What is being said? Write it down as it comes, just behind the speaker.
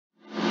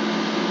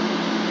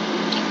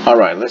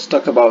Alright, let's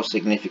talk about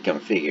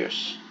significant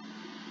figures.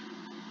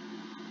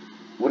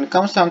 When it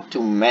comes down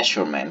to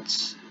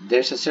measurements,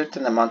 there's a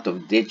certain amount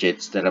of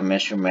digits that a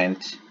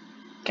measurement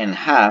can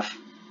have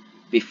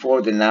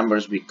before the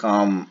numbers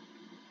become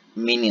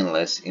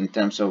meaningless in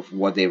terms of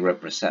what they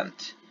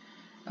represent.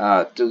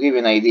 To give you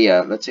an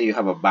idea, let's say you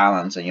have a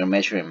balance and you're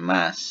measuring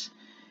mass.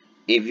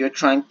 If you're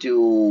trying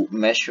to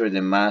measure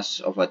the mass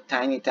of a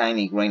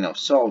tiny grain of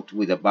salt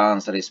with a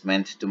balance that is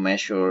meant to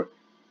measure,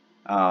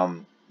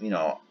 um, you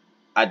know,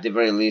 at the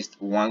very least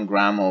 1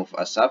 gram of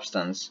a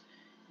substance,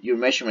 your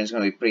measurement is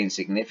going to be pretty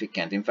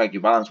insignificant. In fact,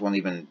 your balance won't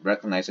even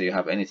recognize that you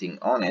have anything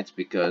on it,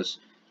 because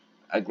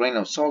a grain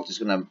of salt is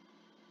going to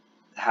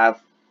have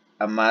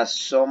a mass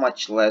so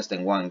much less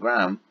than 1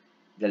 gram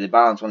that the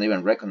balance won't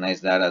even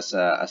recognize that as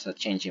a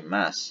change in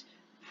mass.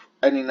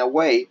 And in a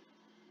way,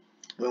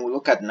 when we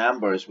look at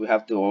numbers, we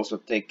have to also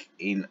take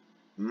in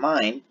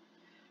mind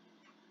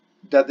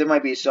that there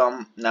might be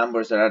some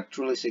numbers that are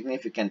truly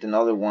significant and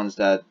other ones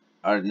that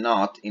are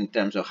not, in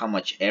terms of how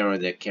much error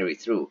they carry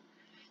through.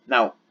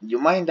 Now, you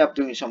might end up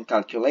doing some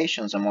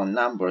calculations among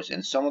numbers,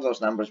 and some of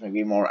those numbers may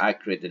be more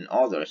accurate than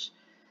others.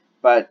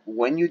 But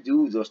when you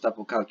do those type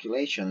of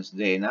calculations,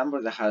 the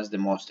number that has the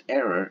most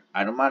error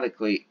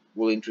automatically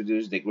will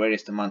introduce the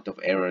greatest amount of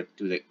error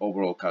to the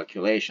overall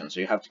calculation. So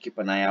you have to keep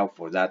an eye out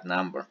for that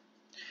number.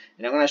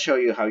 And I'm going to show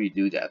you how you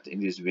do that in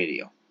this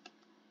video.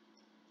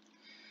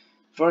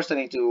 First, I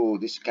need to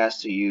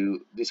discuss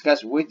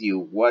with you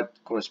what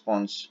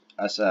corresponds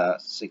as a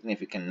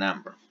significant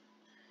number.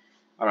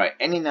 Alright,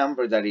 any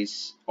number that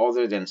is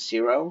other than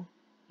 0,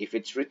 if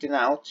it's written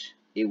out,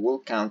 it will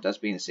count as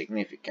being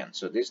significant.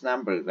 So this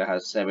number that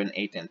has 7,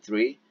 8, and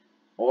 3,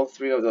 all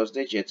three of those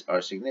digits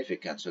are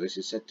significant. So this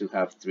is said to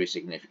have 3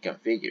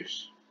 significant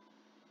figures.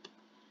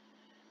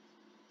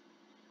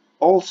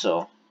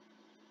 Also,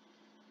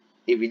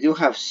 if you do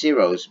have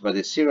zeros, but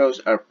the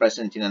zeros are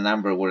present in a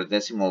number where a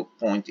decimal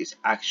point is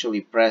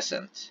actually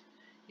present,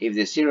 if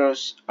the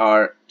zeros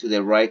are to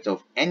the right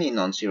of any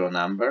non-zero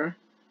number,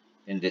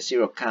 then the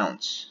 0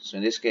 counts. So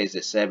in this case,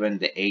 the 7,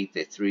 the 8,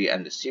 the 3,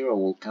 and the 0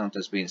 will count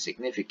as being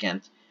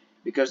significant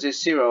because the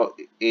 0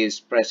 is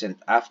present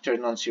after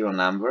non-zero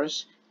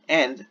numbers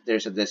and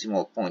there's a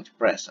decimal point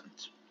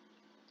present.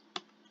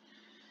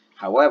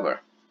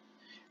 However,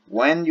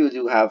 when you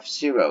do have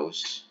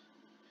zeros,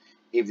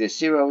 if the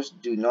zeros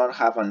do not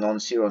have a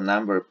non-zero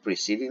number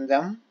preceding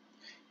them,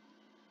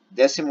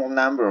 decimal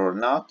number or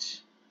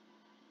not,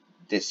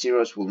 the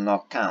zeros will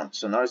not count.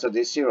 So notice that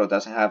this 0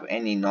 doesn't have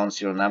any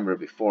non-zero number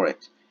before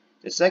it.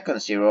 The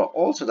second 0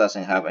 also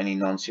doesn't have any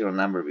non-zero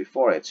number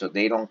before it, so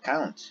they don't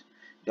count.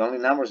 The only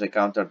numbers that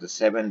count are the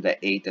 7, the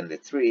 8, and the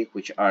 3,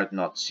 which are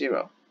not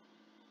 0.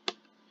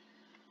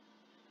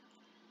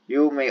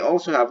 You may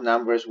also have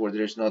numbers where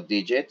there's no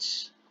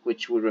digits,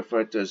 which we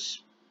refer to as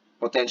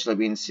potentially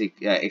being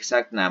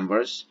exact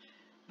numbers,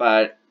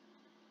 but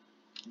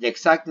the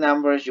exact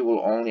numbers you will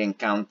only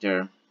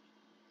encounter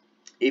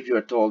if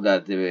you're told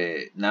that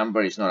the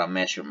number is not a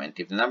measurement.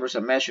 If the number is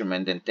a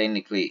measurement, then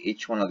technically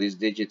each one of these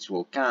digits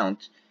will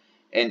count,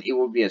 and it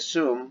will be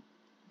assumed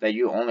that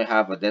you only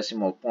have a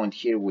decimal point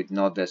here with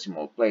no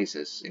decimal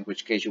places, in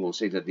which case you will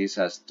say that this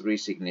has 3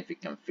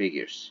 significant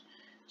figures.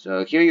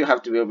 So here you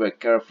have to be a little bit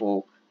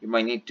careful. You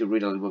might need to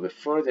read a little bit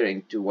further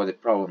into what the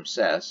problem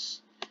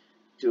says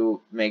to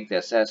make the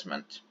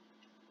assessment.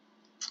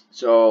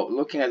 So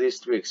looking at these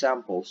 3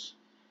 examples,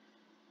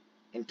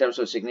 in terms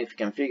of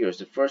significant figures,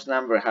 the first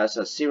number has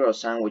a 0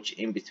 sandwiched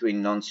in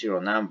between non-zero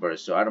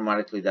numbers, so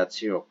automatically that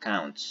 0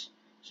 counts.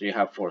 So you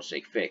have 4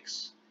 sig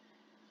figs.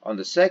 On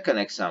the second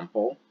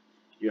example,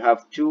 you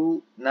have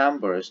two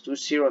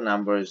 0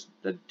 numbers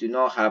that do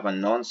not have a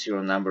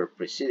non-zero number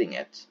preceding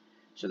it.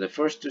 So the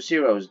first 2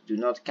 zeros do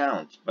not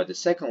count, but the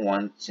second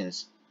one,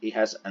 since it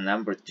has a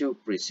number 2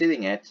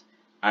 preceding it,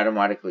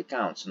 automatically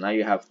counts. So now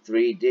you have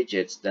 3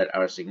 digits that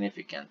are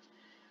significant.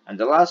 And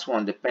the last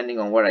one, depending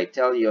on what I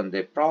tell you on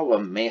the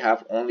problem, may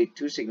have only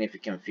 2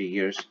 significant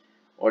figures,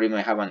 or it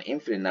may have an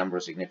infinite number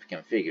of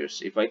significant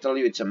figures. If I tell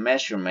you it's a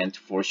measurement,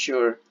 for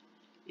sure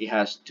it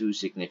has 2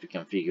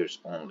 significant figures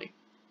only.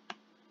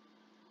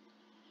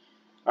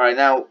 Alright,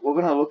 now we're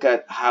going to look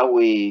at how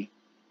we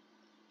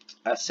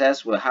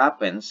assess what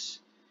happens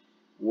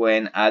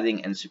when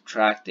adding and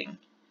subtracting.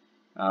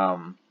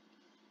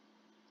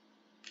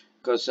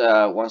 Because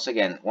once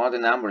again, one of the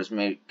numbers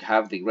may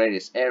have the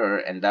greatest error,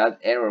 and that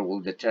error will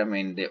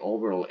determine the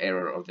overall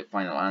error of the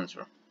final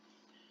answer.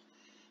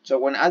 So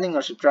when adding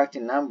or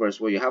subtracting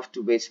numbers, what you have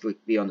to basically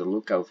be on the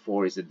lookout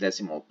for is the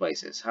decimal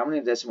places. How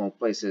many decimal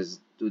places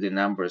do the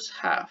numbers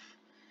have?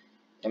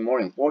 And more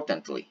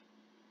importantly,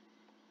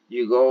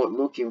 you go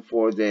looking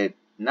for the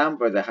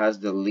number that has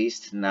the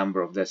least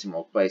number of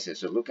decimal places.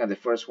 So look at the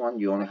first one,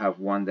 you only have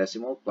 1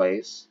 decimal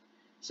place.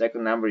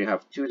 Second number, you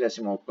have 2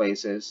 decimal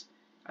places.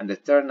 And the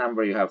third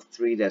number, you have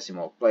 3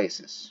 decimal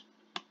places.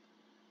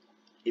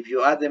 If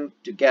you add them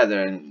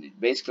together and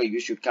basically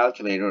use your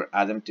calculator,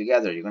 add them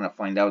together, you're going to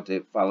find out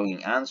the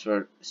following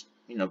answer,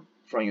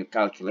 from your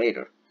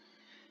calculator.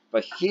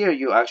 But here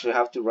you actually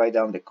have to write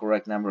down the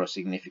correct number of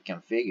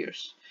significant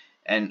figures.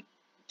 And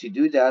to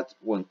do that,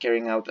 when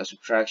carrying out a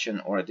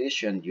subtraction or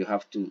addition, you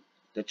have to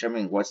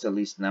determine what's the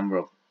least number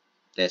of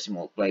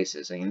decimal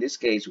places. And in this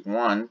case,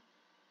 1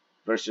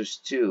 versus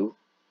 2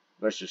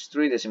 versus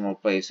 3 decimal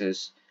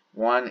places,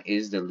 1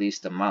 is the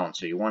least amount.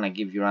 So you want to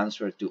give your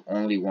answer to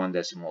only one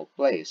decimal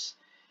place,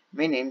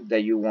 meaning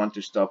that you want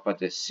to stop at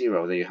the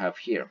 0 that you have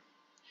here.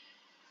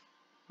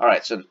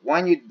 Alright, so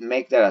when you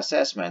make that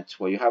assessment,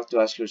 what you have to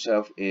ask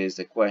yourself is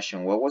the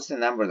question, well, what's the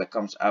number that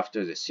comes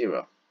after the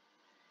 0?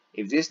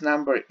 If this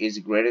number is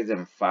greater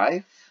than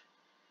 5,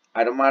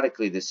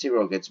 automatically the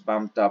 0 gets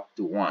bumped up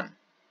to 1.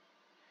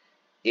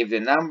 If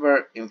the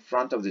number in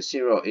front of the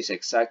 0 is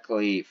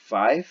exactly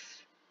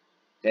 5,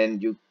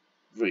 then you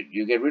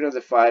get rid of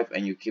the 5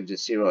 and you keep the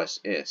 0 as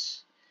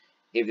is.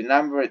 If the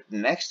number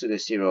next to the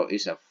 0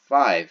 is a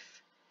 5,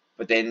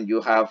 but then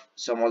you have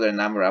some other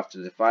number after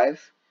the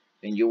 5,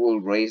 then you will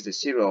raise the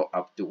 0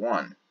 up to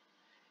 1.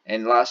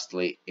 And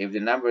lastly, if the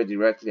number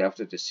directly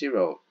after the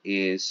 0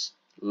 is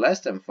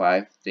less than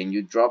 5, then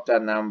you drop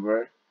that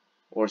number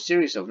or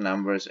series of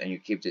numbers and you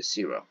keep the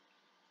 0.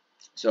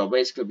 So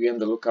basically be on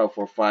the lookout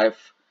for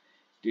 5.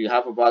 Do you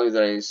have a value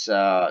that is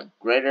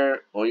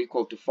greater or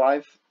equal to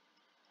 5?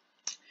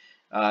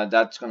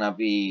 That's going to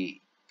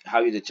be how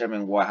you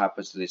determine what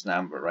happens to this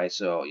number, right?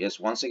 So yes,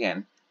 once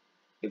again,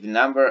 if the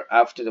number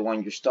after the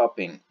one you're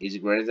stopping is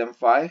greater than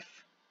 5,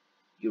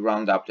 you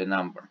round up the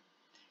number.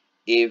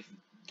 If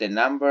the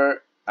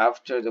number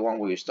after the one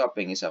where you're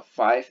stopping is a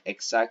 5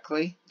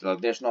 exactly,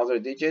 like there's no other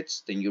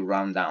digits, then you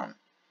round down.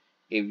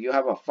 If you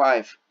have a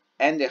 5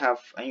 and you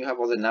have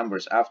other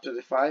numbers after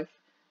the 5,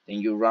 then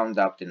you round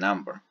up the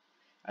number.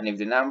 And if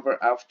the number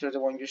after the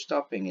one you're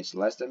stopping is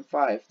less than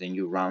 5, then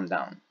you round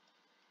down.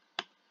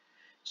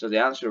 So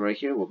the answer right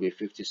here will be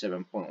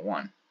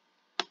 57.1.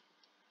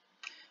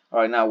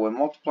 Alright, now when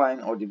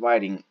multiplying or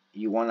dividing,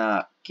 you want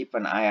to keep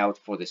an eye out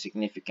for the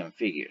significant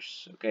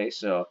figures. Okay,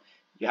 so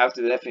you have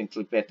to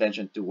definitely pay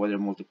attention to whether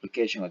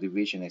multiplication or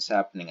division is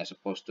happening as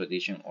opposed to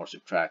addition or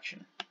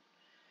subtraction.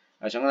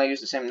 Alright, so I'm going to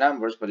use the same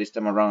numbers, but this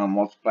time around I'm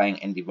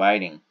multiplying and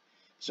dividing.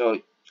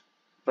 So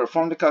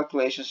perform the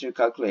calculations in your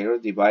calculator.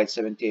 Divide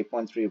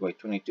 78.3 by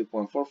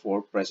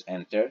 22.44, press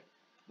enter.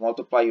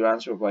 Multiply your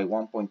answer by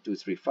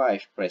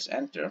 1.235, press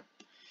enter.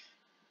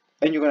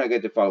 And you're going to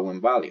get the following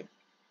value.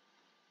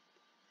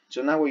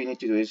 So now what you need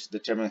to do is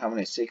determine how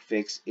many sig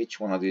figs each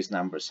one of these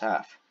numbers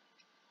have.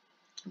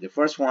 The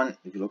first one,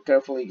 if you look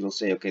carefully, you'll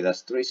say, okay,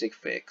 that's 3 sig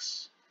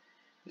figs.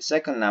 The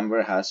second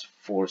number has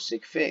 4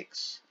 sig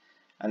figs.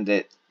 And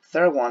the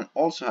third one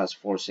also has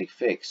 4 sig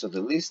figs. So the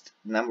least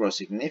number of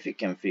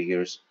significant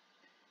figures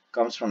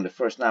comes from the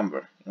first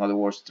number. In other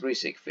words, 3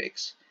 sig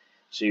figs.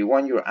 So you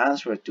want your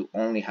answer to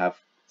only have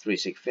 3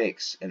 sig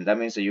figs. And that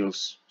means that you'll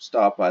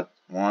stop at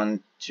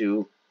 1,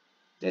 2,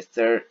 the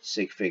third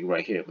sig fig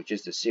right here, which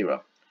is the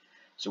 0.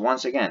 So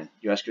once again,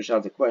 you ask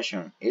yourself the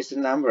question, is the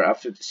number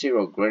after the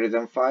 0 greater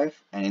than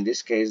 5? And in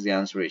this case, the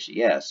answer is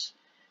yes.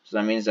 So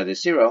that means that the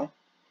 0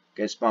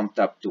 gets bumped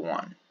up to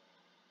 1.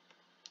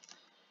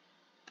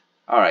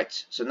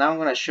 Alright, so now I'm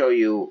going to show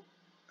you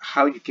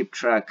how you keep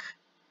track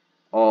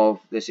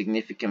of the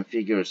significant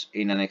figures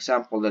in an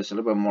example that's a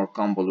little bit more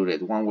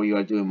convoluted, one where you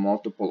are doing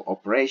multiple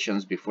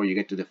operations before you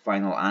get to the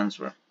final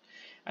answer.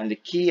 And the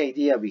key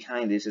idea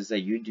behind this is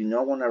that you do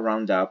not want to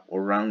round up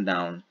or round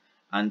down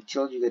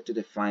until you get to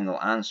the final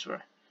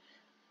answer.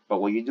 But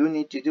what you do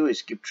need to do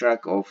is keep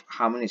track of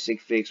how many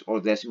sig figs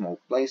or decimal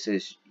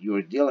places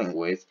you're dealing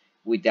with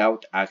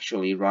without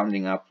actually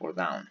rounding up or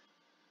down.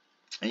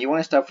 And you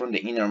want to start from the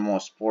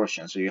innermost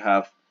portion. So you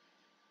have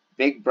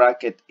big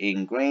bracket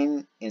in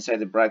green. Inside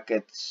the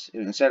brackets,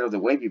 inside of the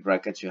wavy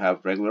brackets, you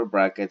have regular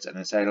brackets, and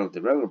inside of the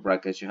regular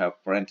brackets, you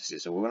have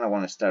parentheses. So we're going to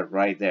want to start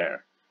right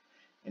there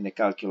in the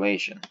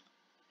calculation.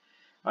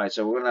 Alright,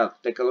 so we're going to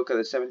take a look at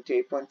the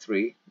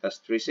 78.3, that's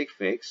 3 sig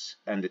figs,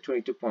 and the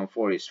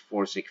 22.4 is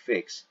 4 sig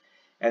figs.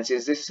 And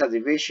since this is a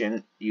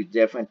division, you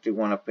definitely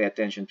want to pay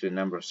attention to the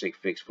number of sig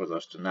figs for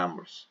those two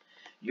numbers.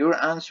 Your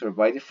answer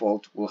by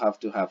default will have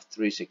to have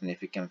 3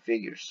 significant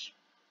figures.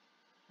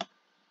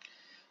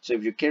 So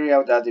if you carry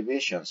out that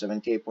division,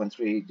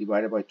 78.3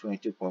 divided by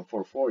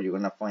 22.44, you're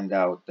going to find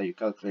out that your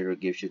calculator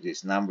gives you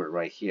this number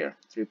right here,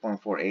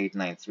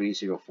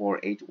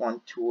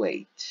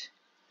 3.4893048128.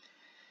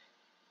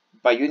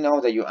 But you know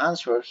that your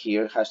answer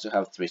here has to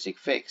have 3 sig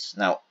figs.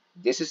 Now,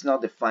 this is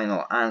not the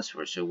final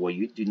answer, so what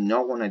you do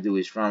not want to do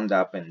is round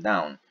up and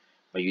down,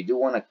 but you do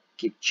want to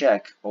keep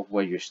check of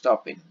where you're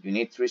stopping. You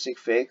need 3 sig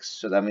figs,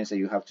 so that means that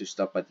you have to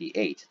stop at the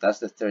 8. That's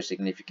the third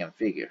significant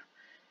figure.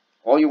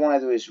 All you want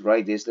to do is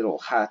write this little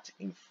hat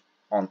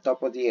on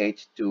top of the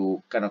 8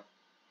 to kind of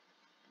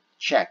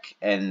check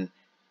and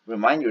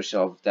remind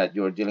yourself that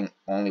you're dealing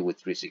only with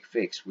 3 sig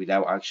figs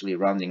without actually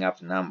rounding up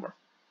the number.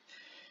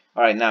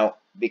 Alright, now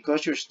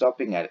because you're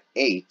stopping at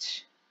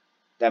 8,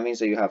 that means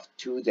that you have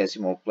 2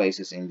 decimal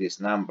places in this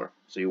number.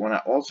 So you want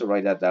to also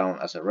write that down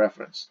as a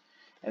reference.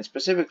 And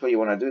specifically you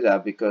want to do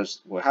that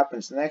because what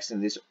happens next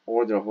in this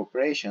order of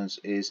operations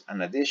is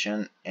an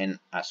addition and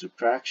a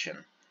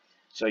subtraction.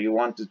 So you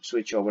want to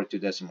switch over to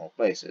decimal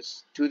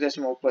places. 2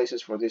 decimal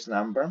places for this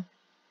number.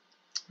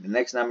 The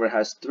next number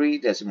has 3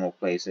 decimal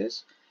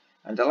places,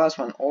 and the last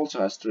one also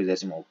has 3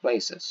 decimal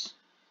places.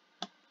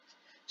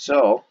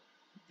 So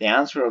the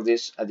answer of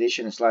this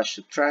addition slash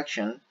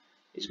subtraction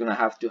is going to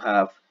have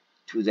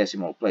 2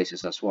 decimal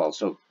places as well.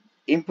 So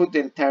input the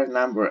entire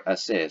number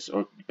as is,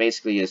 or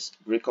basically just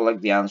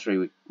recollect the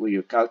answer with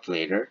your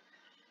calculator,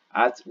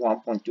 add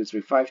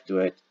 1.235 to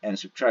it, and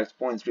subtract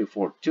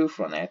 0.342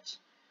 from it,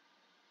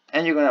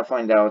 and you're going to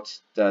find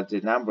out that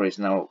the number is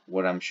now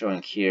what I'm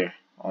showing here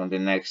on the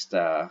next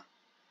row,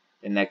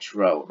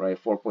 right?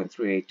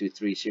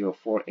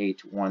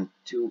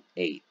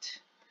 4.3823048.128.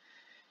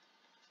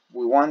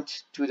 We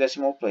want 2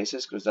 decimal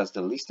places because that's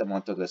the least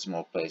amount of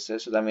decimal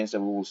places. So that means that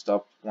we will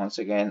stop once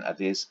again at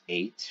this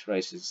 8,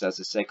 right? Since that's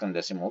the second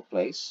decimal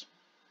place.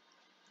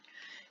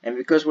 And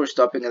because we're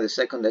stopping at the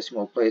second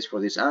decimal place for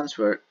this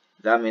answer,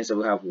 that means that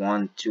we have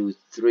 1, 2,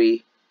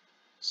 3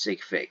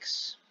 sig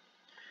figs.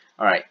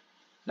 All right.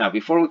 Now,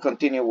 before we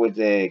continue with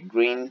the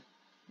green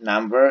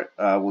number,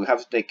 we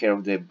have to take care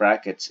of the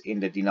brackets in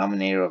the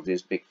denominator of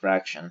this big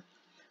fraction.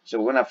 So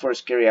we're going to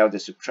first carry out the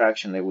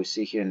subtraction that we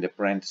see here in the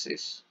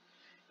parentheses.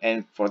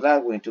 And for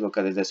that, we need to look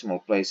at the decimal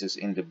places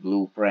in the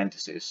blue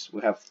parentheses.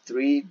 We have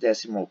 3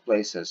 decimal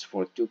places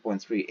for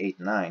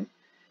 2.389.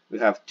 We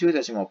have 2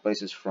 decimal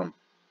places from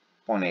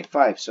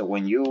 0.85. So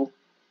when you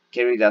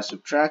carry that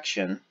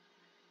subtraction,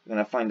 you're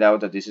going to find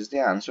out that this is the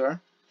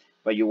answer,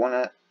 but you want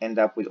to end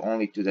up with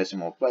only 2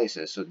 decimal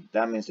places. So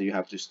that means that you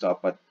have to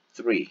stop at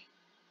 3.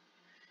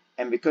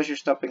 And because you're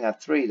stopping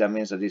at 3, that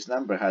means that this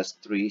number has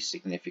 3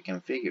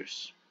 significant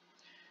figures.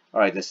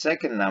 Alright, the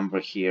second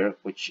number here,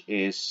 which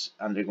is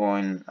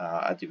undergoing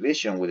a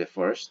division with the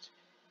first,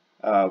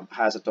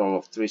 has a total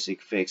of 3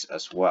 sig figs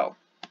as well.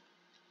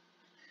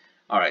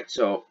 Alright,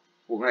 so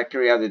we're going to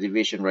carry out the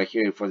division right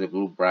here for the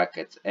blue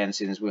bracket. And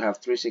since we have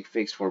 3 sig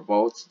figs for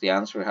both, the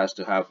answer has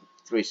to have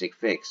 3 sig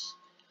figs.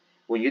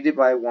 When you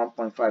divide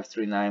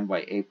 1.539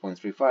 by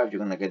 8.35, you're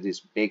going to get this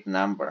big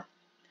number.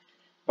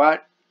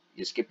 But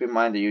just keep in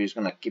mind that you're just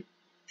going to keep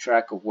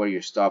track of where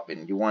you're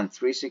stopping. You want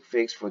 3 sig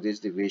figs for this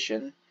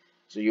division.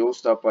 So you'll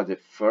stop at the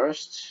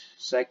first,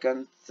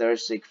 second, third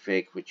sig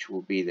fig, which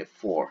will be the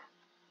 4.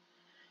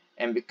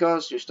 And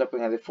because you're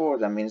stopping at the 4,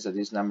 that means that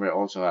this number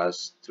also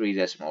has 3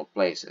 decimal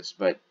places.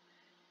 But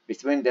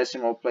between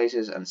decimal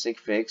places and sig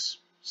figs,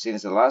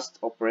 since the last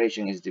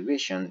operation is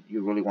division,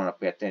 you really want to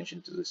pay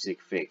attention to the sig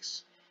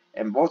figs.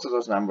 And both of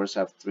those numbers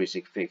have 3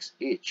 sig figs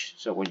each.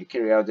 So when you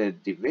carry out the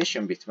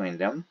division between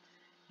them,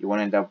 you want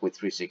to end up with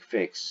 3 sig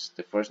figs.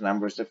 The first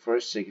number is the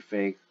first sig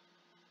fig,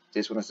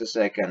 this one is the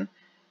second,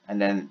 and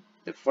then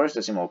the first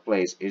decimal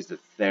place is the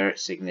third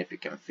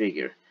significant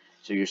figure.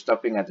 So you're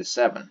stopping at the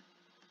 7.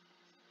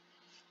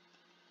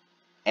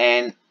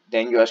 And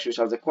then you ask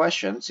yourself the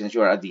question, since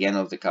you are at the end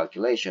of the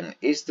calculation,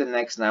 is the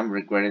next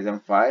number greater than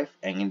 5?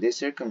 And in this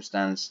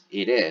circumstance,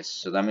 it is.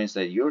 So that means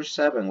that your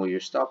 7, where you're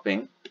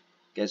stopping,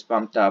 gets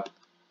bumped up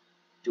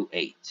to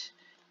 8.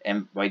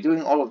 And by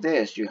doing all of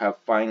this, you have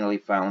finally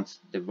found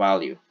the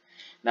value.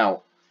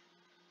 Now,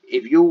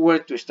 if you were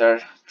to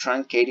start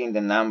truncating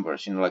the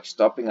numbers, like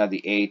stopping at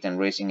the 8 and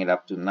raising it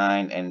up to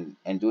 9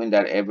 and doing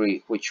that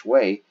every which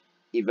way,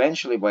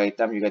 eventually by the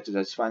time you get to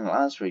this final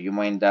answer, you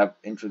might end up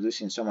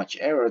introducing so much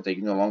error that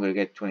you no longer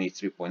get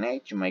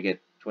 23.8, you might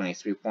get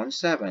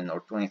 23.7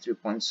 or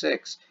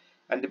 23.6.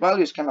 And the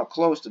value is kind of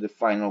close to the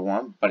final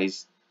one, but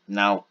it's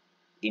now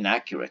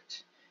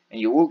inaccurate. And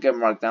you will get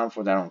marked down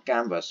for that on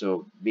Canva,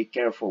 so be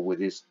careful with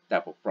this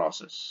type of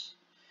process.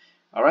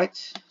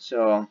 Alright,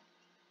 so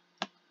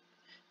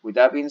with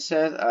that being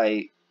said,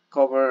 I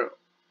cover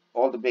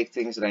all the big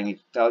things that I need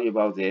to tell you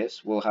about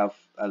this. We'll have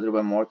a little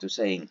bit more to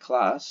say in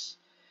class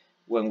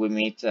when we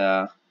meet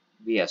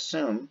via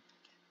Zoom.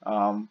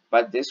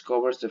 But this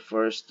covers the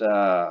first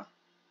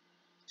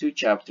 2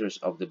 chapters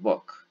of the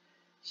book.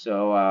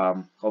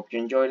 So hope you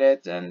enjoyed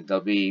it, and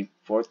there'll be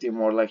 14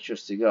 more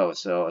lectures to go.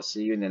 So I'll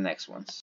see you in the next ones.